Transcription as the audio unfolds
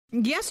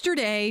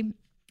Yesterday,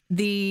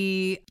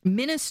 the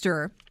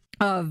Minister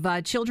of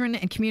Children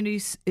and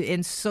Communities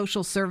and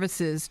Social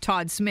Services,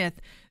 Todd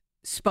Smith,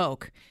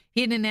 spoke.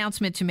 He had an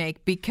announcement to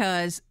make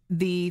because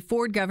the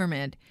Ford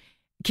government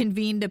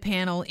convened a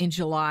panel in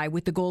July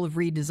with the goal of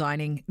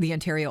redesigning the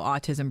Ontario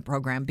Autism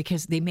Program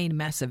because they made a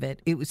mess of it.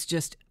 It was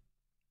just,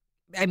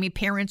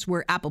 parents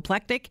were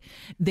apoplectic.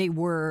 They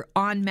were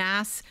en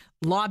masse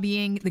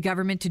lobbying the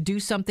government to do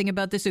something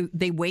about this. So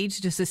they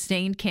waged a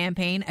sustained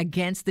campaign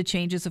against the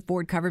changes the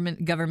Ford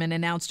government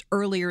announced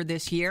earlier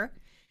this year,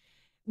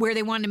 where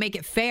they wanted to make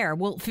it fair.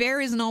 Well, fair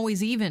isn't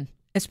always even,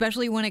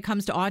 especially when it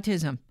comes to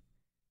autism.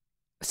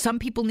 Some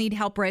people need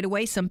help right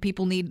away. Some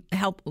people need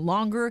help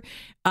longer.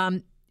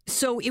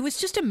 So it was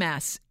just a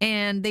mess.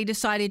 And they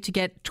decided to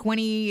get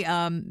 20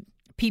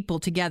 people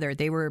together.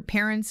 They were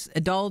parents,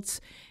 adults,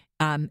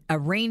 a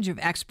range of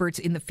experts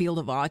in the field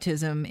of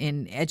autism,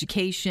 in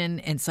education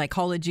and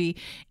psychology.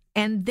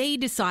 And they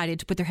decided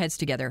to put their heads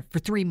together for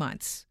 3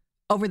 months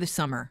over the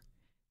summer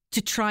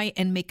to try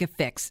and make a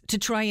fix, to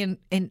try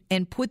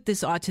and put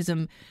this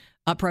autism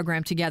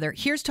program together.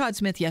 Here's Todd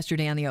Smith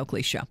yesterday on the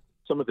Oakley Show.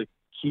 Some of the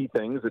key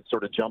things that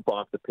sort of jump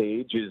off the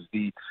page is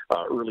the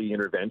early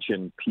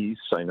intervention piece.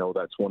 I know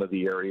that's one of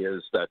the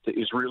areas that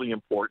is really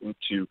important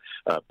to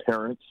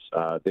parents.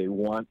 They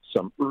want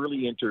some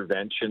early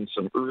intervention,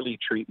 some early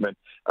treatment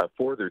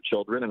for their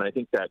children, and I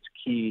think that's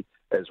key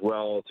as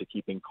well to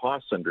keeping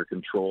costs under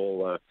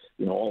control.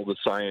 All the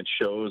science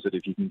shows that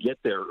if you can get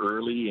there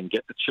early and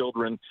get the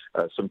children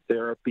some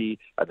therapy,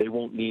 they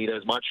won't need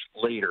as much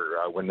later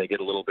when they get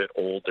a little bit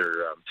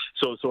older.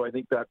 So I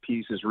think that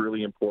piece is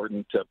really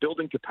important.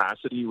 Building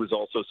capacity was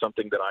also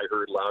something that I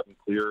heard loud and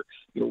clear.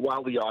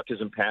 While the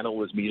autism panel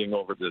was meeting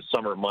over the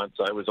summer months,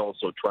 I was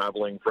also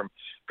traveling from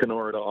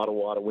Kenora to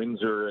Ottawa to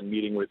Windsor and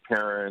meeting with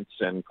parents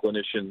and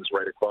clinicians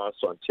right across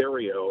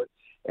Ontario.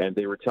 And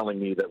they were telling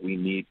me that we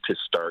need to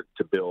start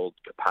to build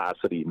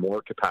capacity,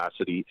 more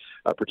capacity,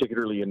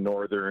 particularly in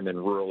northern and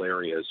rural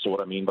areas. So what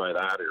I mean by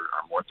that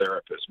are more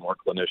therapists, more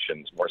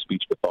clinicians, more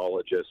speech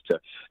pathologists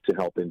to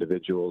help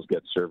individuals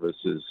get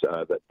services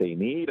that they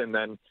need. And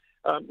then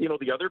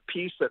the other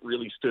piece that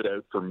really stood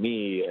out for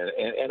me,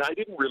 and I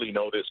didn't really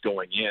know this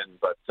going in,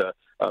 but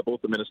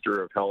both the Minister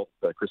of Health,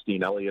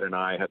 Christine Elliott, and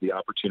I had the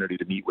opportunity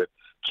to meet with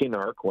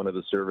KinArc, one of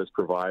the service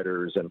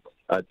providers, and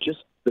just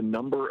the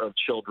number of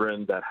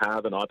children that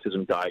have an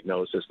autism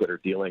diagnosis that are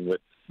dealing with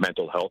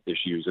mental health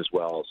issues as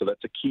well. So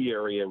that's a key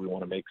area. We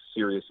want to make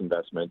serious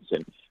investments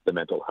in the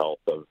mental health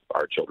of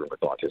our children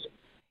with autism.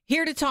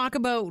 Here to talk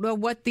about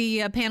what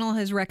the panel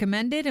has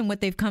recommended and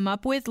what they've come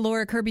up with,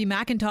 Laura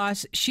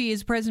Kirby-McIntosh. She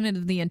is president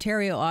of the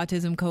Ontario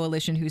Autism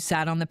Coalition, who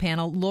sat on the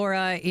panel.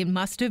 Laura, it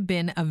must have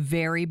been a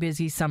very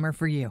busy summer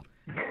for you.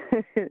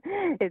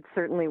 It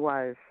certainly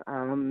was.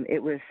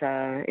 It was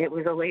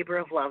a labor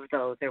of love,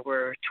 though. There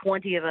were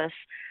 20 of us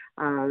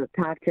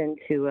packed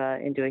into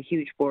a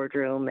huge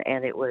boardroom,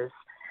 and it was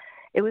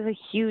a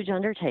huge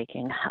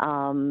undertaking.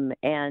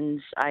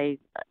 And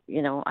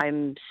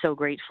I'm so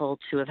grateful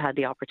to have had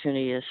the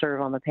opportunity to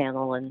serve on the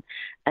panel,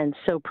 and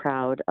so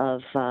proud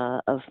of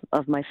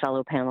my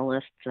fellow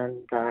panelists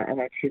and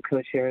our two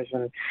co-chairs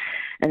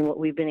and what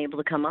we've been able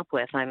to come up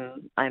with.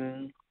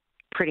 I'm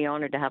pretty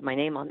honored to have my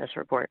name on this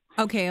report.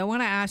 Okay, I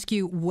want to ask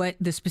you what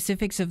the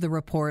specifics of the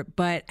report,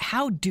 but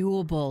how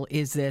doable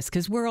is this?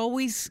 Because we're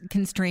always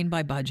constrained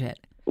by budget.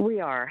 We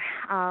are.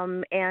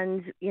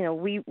 And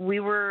we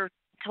were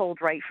told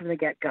right from the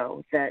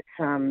get-go that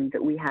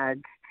we had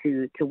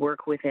to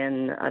work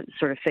within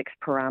sort of fixed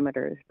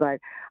parameters. But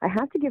I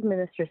have to give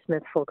Minister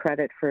Smith full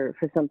credit for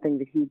something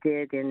that he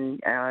did in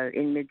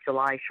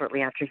mid-July,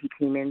 shortly after he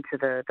came into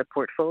the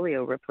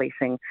portfolio,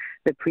 replacing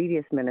the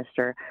previous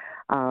minister.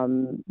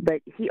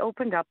 But he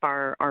opened up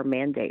our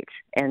mandate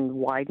and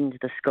widened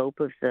the scope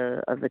of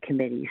the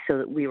committee so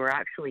that we were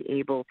actually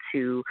able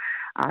to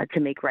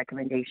make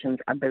recommendations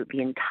about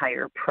the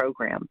entire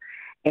program.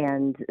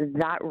 And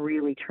that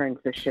really turns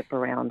the ship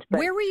around. But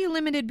where were you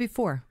limited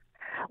before?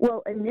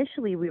 Well,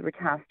 initially we were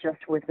tasked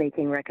just with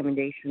making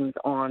recommendations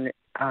on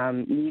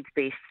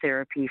needs-based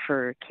therapy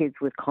for kids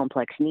with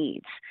complex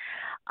needs.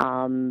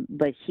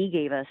 But he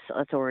gave us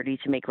authority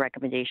to make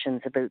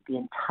recommendations about the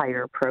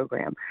entire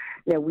program.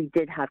 Now, we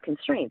did have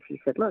constraints. He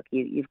said, look,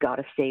 you've got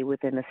to stay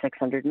within the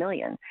 $600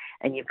 million,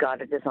 and you've got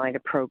to design a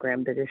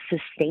program that is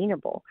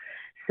sustainable.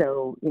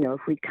 So,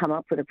 if we'd come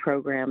up with a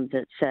program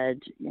that said,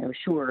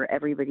 sure,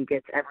 everybody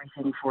gets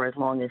everything for as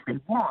long as they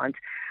want,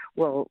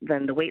 well,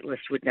 then the wait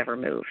list would never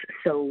move.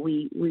 So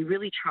we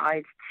really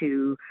tried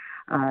to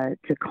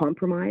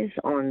compromise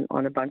on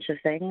a bunch of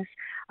things,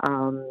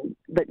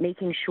 but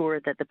making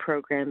sure that the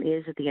program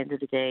is, at the end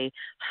of the day,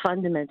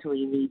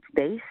 fundamentally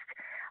needs-based,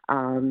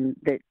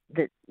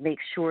 that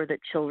makes sure that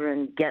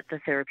children get the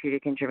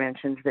therapeutic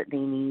interventions that they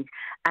need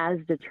as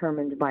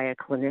determined by a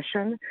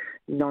clinician,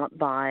 not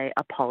by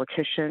a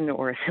politician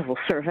or a civil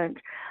servant,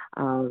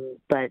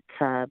 but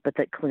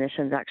that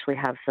clinicians actually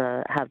have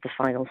the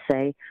final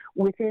say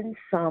within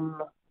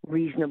some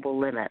reasonable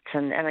limits.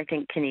 And I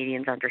think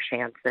Canadians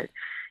understand that,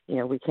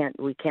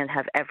 we can't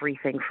have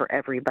everything for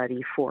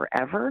everybody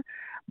forever.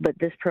 But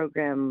this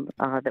program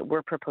that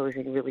we're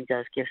proposing really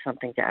does give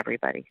something to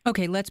everybody.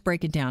 Okay, let's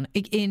break it down.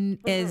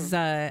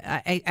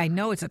 I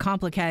know it's a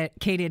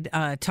complicated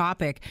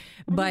topic,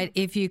 but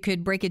if you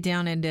could break it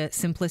down into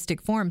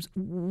simplistic forms,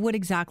 what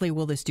exactly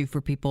will this do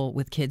for people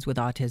with kids with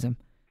autism?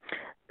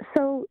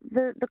 So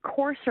the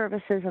core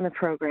services in the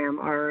program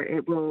are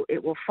it will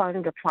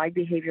fund applied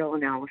behavioral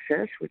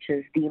analysis, which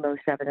is the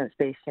most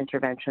evidence-based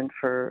intervention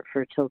for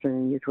children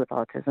and youth with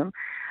autism.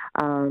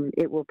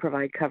 It will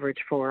provide coverage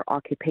for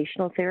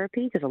occupational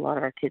therapy because a lot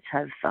of our kids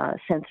have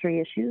sensory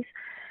issues.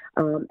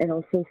 And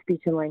also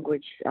speech and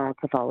language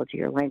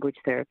pathology or language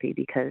therapy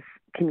because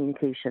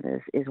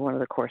communication is one of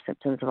the core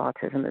symptoms of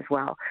autism as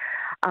well.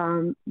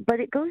 But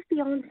it goes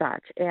beyond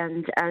that.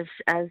 And as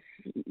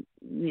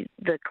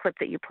the clip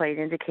that you played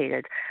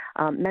indicated,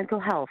 mental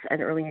health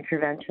and early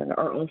intervention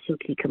are also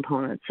key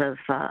components of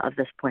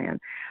this plan.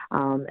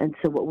 And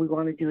so what we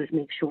want to do is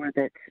make sure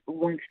that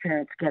once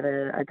parents get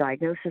a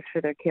diagnosis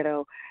for their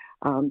kiddo,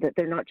 that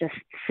they're not just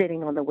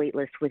sitting on the wait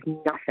list with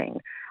nothing,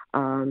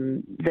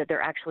 that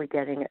they're actually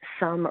getting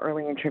some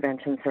early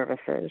intervention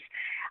services.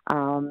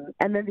 And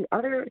then the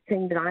other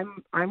thing that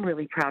I'm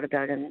really proud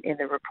about in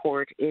the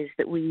report is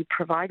that we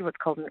provide what's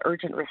called an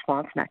urgent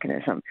response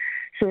mechanism.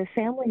 So if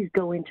families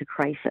go into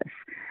crisis,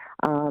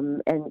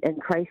 and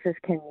crisis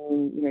can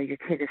mean, your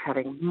kid is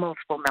having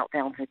multiple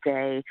meltdowns a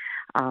day.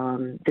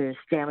 There's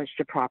damage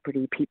to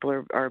property.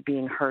 People are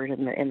being hurt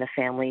in the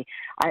family.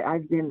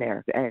 I've been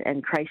there,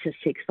 and crisis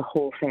takes the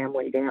whole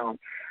family down.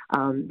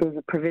 There's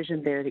a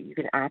provision there that you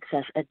can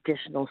access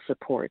additional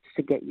supports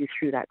to get you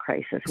through that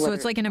crisis. So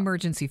it's like an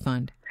emergency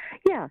fund.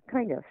 Yeah,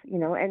 kind of,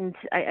 and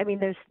I mean,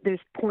 there's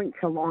points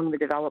along the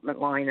development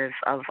line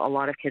of a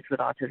lot of kids with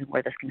autism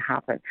where this can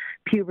happen.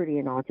 Puberty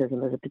and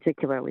autism is a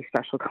particularly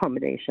special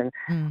combination.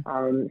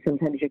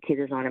 Sometimes your kid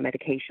is on a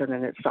medication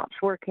and it stops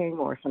working,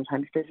 or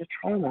sometimes there's a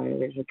trauma, or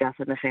there's a death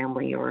in the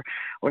family, or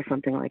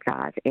something like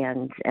that,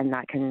 and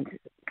that can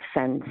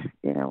send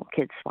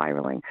kids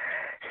spiraling.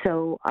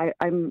 So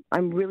I'm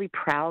really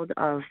proud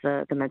of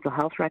the mental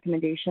health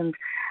recommendations.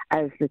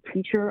 As the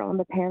teacher on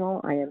the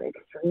panel, I am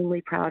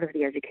extremely proud of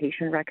the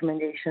education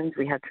recommendations.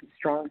 We had some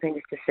strong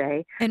things to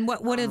say. And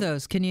what are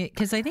those? Can you?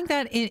 Because I think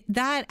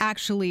that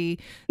actually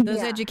those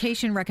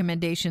education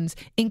recommendations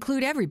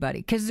include everybody.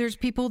 Because there's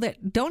people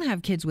that don't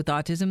have kids with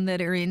autism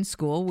that are in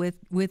school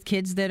with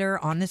kids that are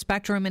on the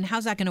spectrum. And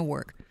how's that going to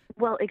work?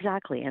 Well,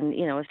 exactly. And,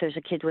 if there's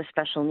a kid with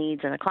special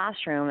needs in a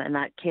classroom and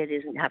that kid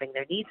isn't having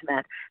their needs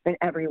met, then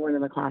everyone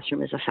in the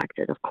classroom is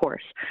affected, of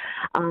course.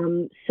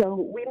 So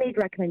we made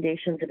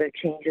recommendations about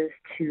changes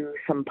to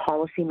some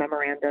policy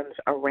memorandums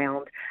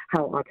around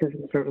how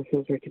autism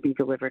services are to be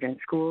delivered in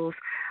schools.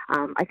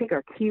 I think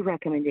our key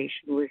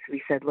recommendation was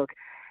we said, look,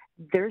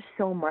 there's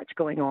so much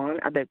going on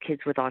about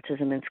kids with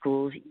autism in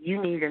schools.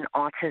 You need an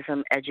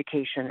autism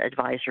education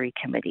advisory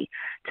committee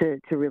to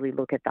really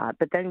look at that.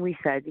 But then we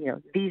said,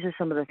 these are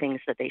some of the things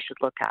that they should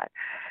look at.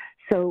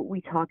 So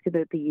we talked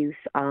about the use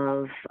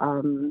of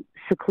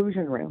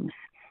seclusion rooms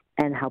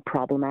and how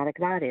problematic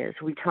that is.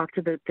 We talked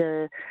about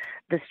the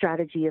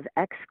strategy of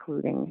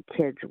excluding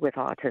kids with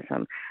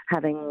autism,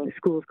 having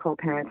schools call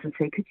parents and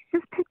say, could you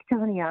just pick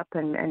Johnny up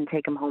and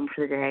take him home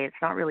for the day? It's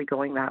not really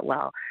going that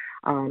well.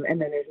 And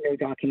then there's no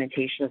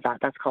documentation of that.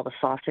 That's called a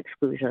soft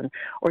exclusion.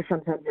 Or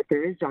sometimes if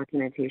there is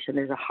documentation,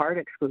 there's a hard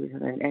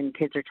exclusion, and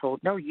kids are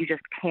told, no, you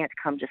just can't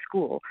come to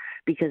school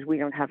because we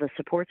don't have the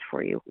supports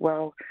for you.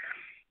 Well,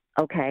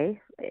 okay,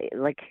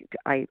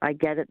 I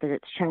get it that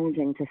it's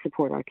challenging to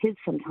support our kids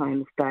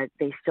sometimes, but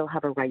they still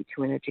have a right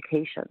to an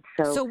education.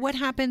 So what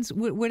happens?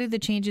 What are the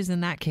changes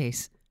in that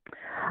case?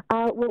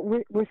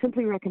 We're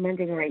simply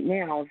recommending right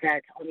now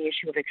that on the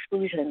issue of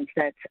exclusions,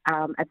 that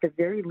at the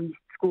very least,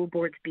 school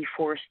boards be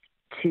forced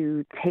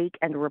to take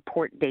and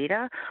report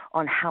data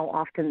on how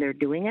often they're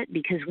doing it,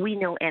 because we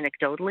know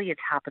anecdotally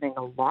it's happening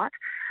a lot,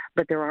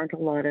 but there aren't a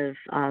lot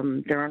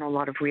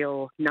of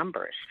real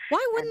numbers.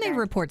 Why wouldn't they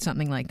report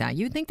something like that?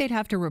 You'd think they'd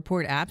have to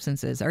report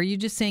absences. Are you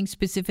just saying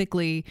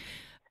specifically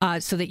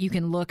so that you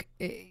can look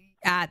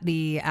at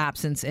the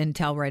absence and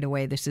tell right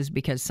away this is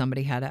because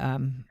somebody had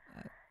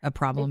a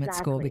problem at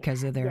school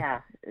because of their...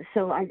 Yeah.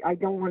 So I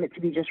don't want it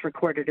to be just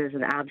recorded as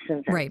an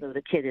absence as though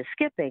the kid is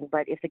skipping,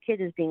 but if the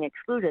kid is being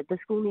excluded, the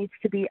school needs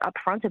to be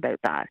upfront about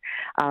that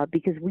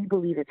because we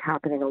believe it's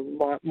happening a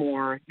lot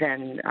more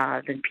than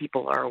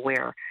people are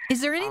aware.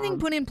 Is there anything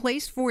put in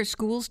place for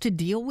schools to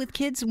deal with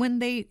kids when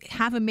they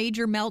have a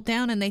major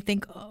meltdown and they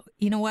think, oh,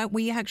 you know what,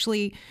 we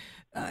actually,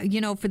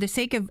 for the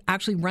sake of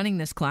actually running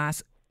this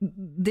class,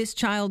 this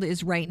child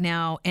is right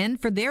now,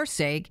 and for their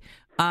sake,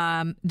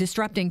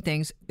 disrupting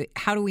things.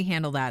 How do we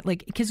handle that?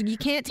 Because you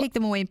can't take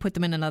them away and put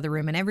them in another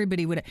room, and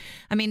everybody would.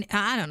 I mean,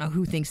 I don't know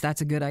who thinks that's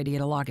a good idea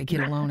to lock a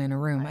kid alone in a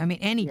room. I mean,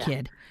 any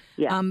kid,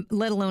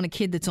 let alone a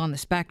kid that's on the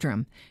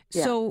spectrum.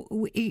 Yeah.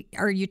 So,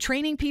 are you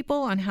training people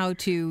on how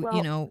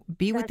to,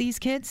 be with these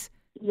kids?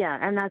 Yeah,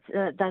 and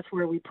that's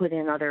where we put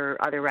in other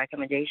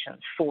recommendations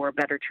for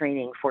better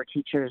training for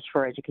teachers,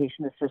 for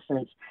education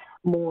assistants,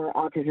 more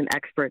autism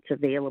experts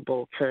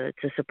available to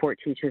support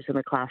teachers in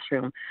the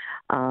classroom,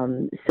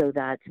 so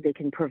that they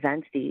can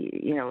prevent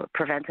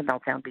a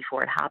meltdown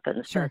before it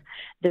happens. Sure.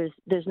 But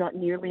there's not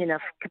nearly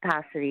enough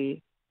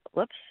capacity.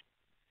 Whoops.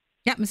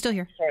 Yeah, I'm still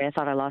here. Sorry, I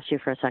thought I lost you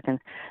for a second.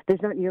 There's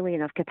not nearly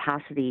enough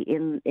capacity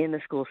in the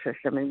school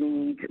system, and we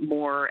need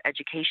more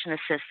education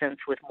assistance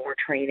with more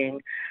training.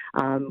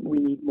 We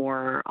need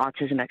more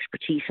autism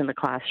expertise in the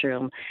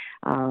classroom,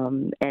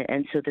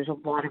 and so there's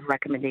a lot of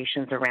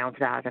recommendations around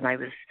that. And I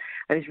was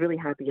really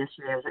happy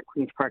yesterday. I was at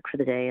Queen's Park for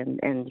the day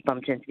and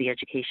bumped into the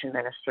education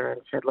minister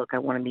and said, "Look, I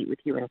want to meet with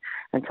you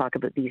and talk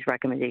about these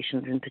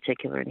recommendations in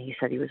particular." And he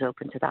said he was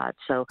open to that.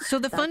 So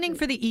the funding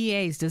for the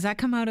EAs, does that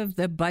come out of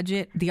the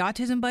budget, the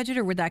autism budget,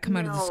 or would that come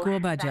out of the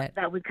school budget?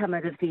 That would come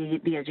out of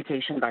the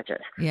education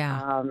budget.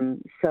 Yeah.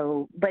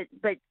 But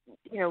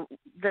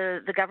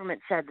the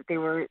government said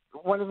that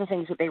one of the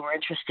things that they were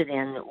interested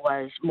in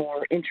was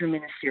more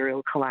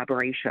interministerial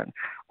collaboration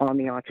on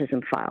the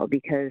autism file,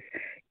 because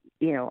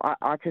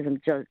autism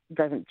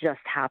doesn't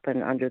just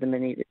happen under the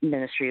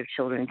Ministry of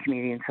Children,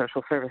 Community and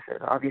Social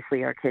Services.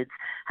 Obviously, our kids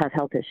have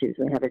health issues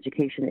and have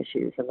education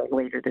issues, and then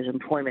later there's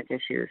employment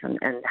issues and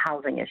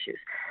housing issues.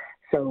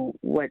 So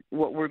what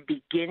we're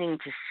beginning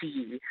to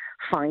see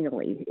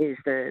finally is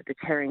the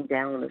tearing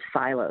down of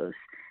silos,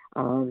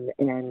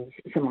 and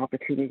some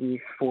opportunities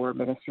for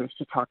ministers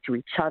to talk to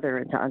each other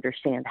and to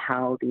understand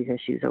how these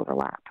issues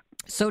overlap.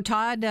 So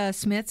Todd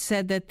Smith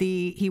said that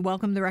he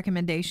welcomed the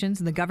recommendations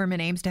and the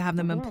government aims to have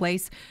them in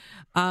place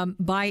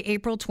by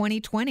April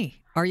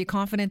 2020. Are you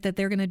confident that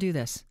they're going to do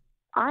this?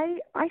 I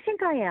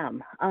think I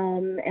am,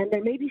 and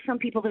there may be some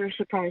people that are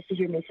surprised to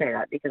hear me say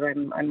that, because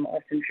I'm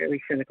often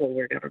fairly cynical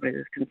where government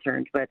is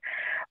concerned. But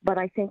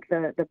I think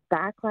the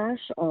backlash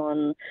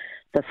on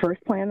the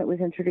first plan that was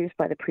introduced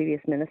by the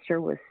previous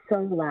minister was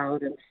so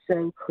loud and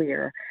so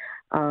clear.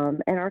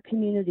 And our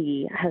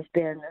community has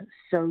been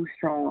so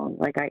strong.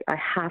 Like, I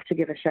have to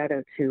give a shout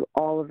out to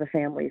all of the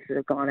families that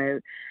have gone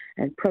out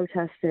and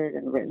protested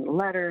and written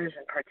letters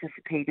and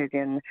participated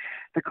in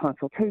the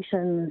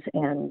consultations.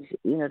 And,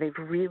 they've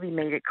really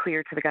made it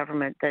clear to the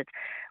government that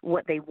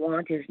what they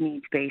want is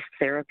needs-based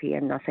therapy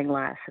and nothing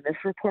less. And this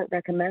report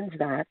recommends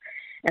that.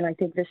 And I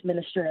think this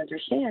minister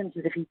understands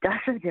that if he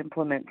doesn't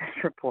implement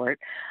this report,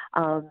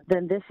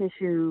 then this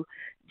issue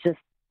just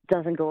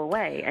doesn't go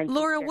away. And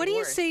Laura, what do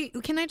you say?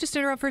 Can I just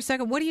interrupt for a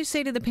second? What do you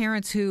say to the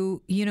parents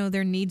who,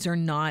 their needs are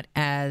not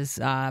as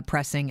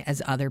pressing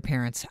as other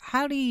parents?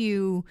 How do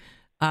you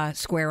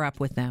square up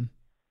with them?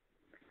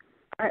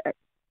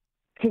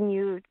 Can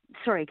you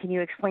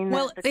explain that?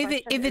 Well,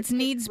 if it's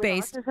needs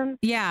based,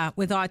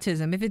 with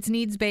autism, if it's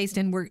needs based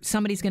and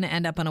somebody's going to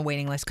end up on a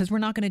waiting list, because we're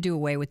not going to do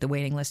away with the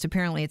waiting list.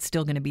 Apparently, it's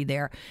still going to be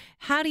there.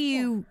 How do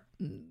you?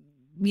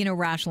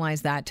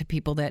 Rationalize that to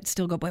people that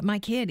still go, but my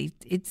kid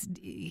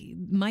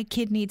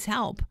needs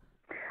help.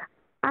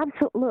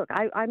 Absolutely. Look,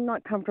 I'm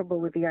not comfortable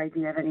with the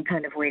idea of any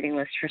kind of waiting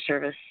list for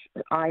service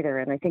either.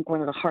 And I think one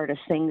of the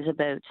hardest things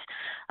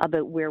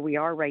about where we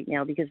are right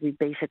now, because we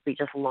basically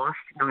just lost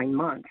 9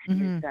 months,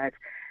 is that,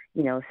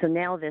 so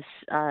now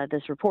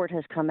this report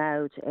has come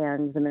out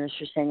and the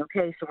minister's saying,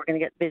 okay, so we're going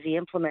to get busy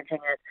implementing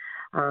it,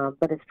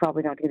 but it's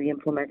probably not going to be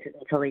implemented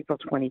until April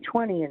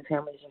 2020, and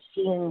families are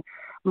seeing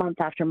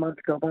month after month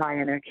go by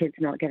and their kids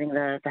not getting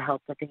the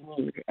help that they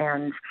need.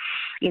 And,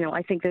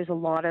 I think there's a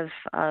lot of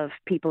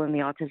people in the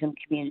autism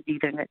community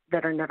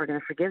that are never going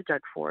to forgive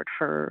Doug Ford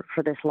for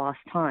this lost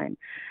time.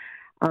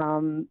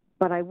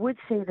 But I would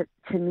say that,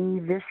 to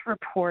me, this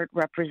report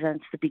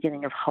represents the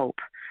beginning of hope.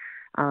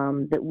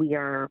 That we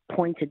are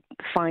pointed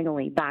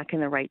finally back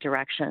in the right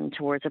direction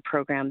towards a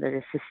program that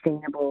is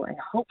sustainable and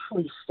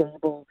hopefully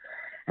stable.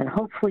 And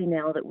hopefully,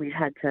 now that we've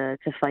had to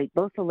fight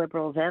both the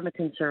Liberals and the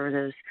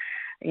Conservatives,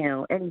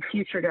 any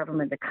future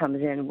government that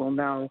comes in will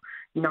know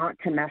not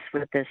to mess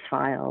with this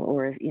file,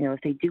 or if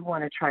they do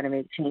want to try to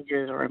make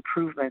changes or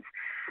improvements,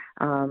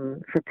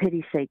 for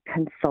pity's sake,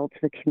 consult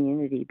the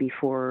community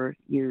before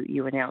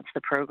you announce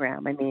the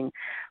program. I mean,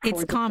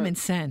 it's common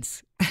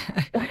sense.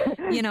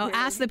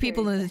 Ask the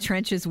people in the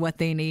trenches what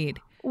they need.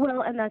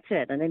 Well, and that's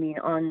it. And I mean,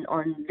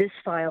 on this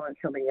file and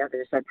so many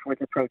others, Doug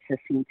Ford's approach has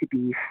seemed to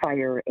be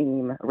fire,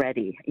 aim,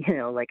 ready.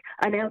 Like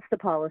announce the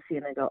policy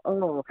and then go,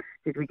 oh,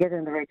 did we get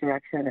in the right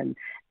direction?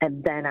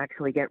 And then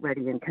actually get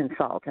ready and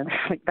consult. And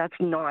that's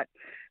not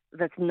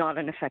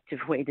an effective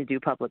way to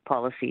do public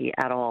policy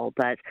at all.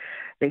 But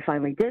they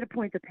finally did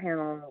appoint the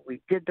panel.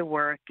 We did the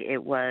work.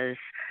 It was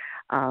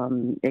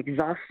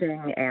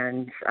exhausting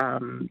and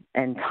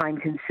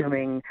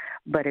time-consuming,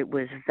 but it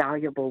was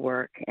valuable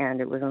work,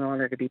 and it was an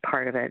honor to be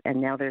part of it.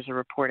 And now there's a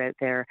report out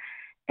there,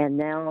 and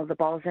now the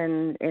ball's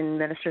in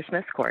Minister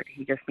Smith's court.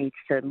 He just needs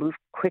to move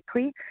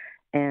quickly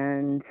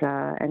and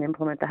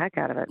implement the heck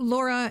out of it.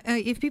 Laura,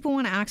 if people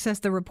want to access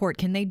the report,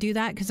 can they do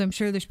that? Because I'm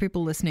sure there's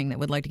people listening that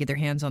would like to get their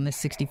hands on this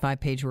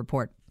 65-page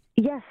report.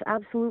 Yes,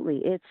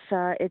 absolutely.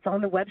 It's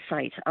on the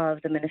website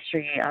of the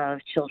Ministry of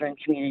Children,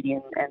 Community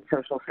and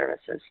Social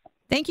Services.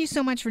 Thank you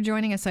so much for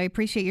joining us. I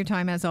appreciate your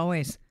time as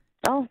always.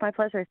 Oh, my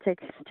pleasure. Take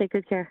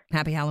good care.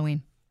 Happy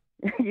Halloween.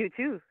 You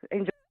too.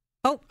 Enjoy.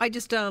 Oh, I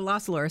just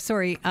lost Laura.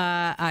 Sorry.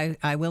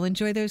 I will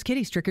enjoy those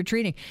kitties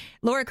trick-or-treating.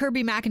 Laura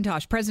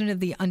Kirby-McIntosh, president of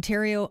the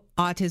Ontario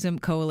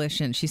Autism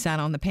Coalition. She sat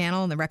on the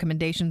panel and the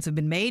recommendations have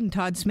been made. And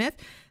Todd Smith,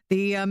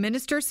 the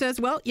minister, says,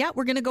 well, yeah,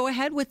 we're going to go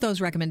ahead with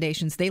those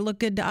recommendations. They look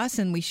good to us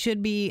and we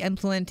should be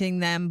implementing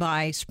them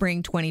by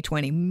spring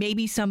 2020.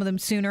 Maybe some of them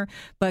sooner,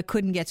 but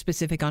couldn't get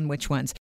specific on which ones.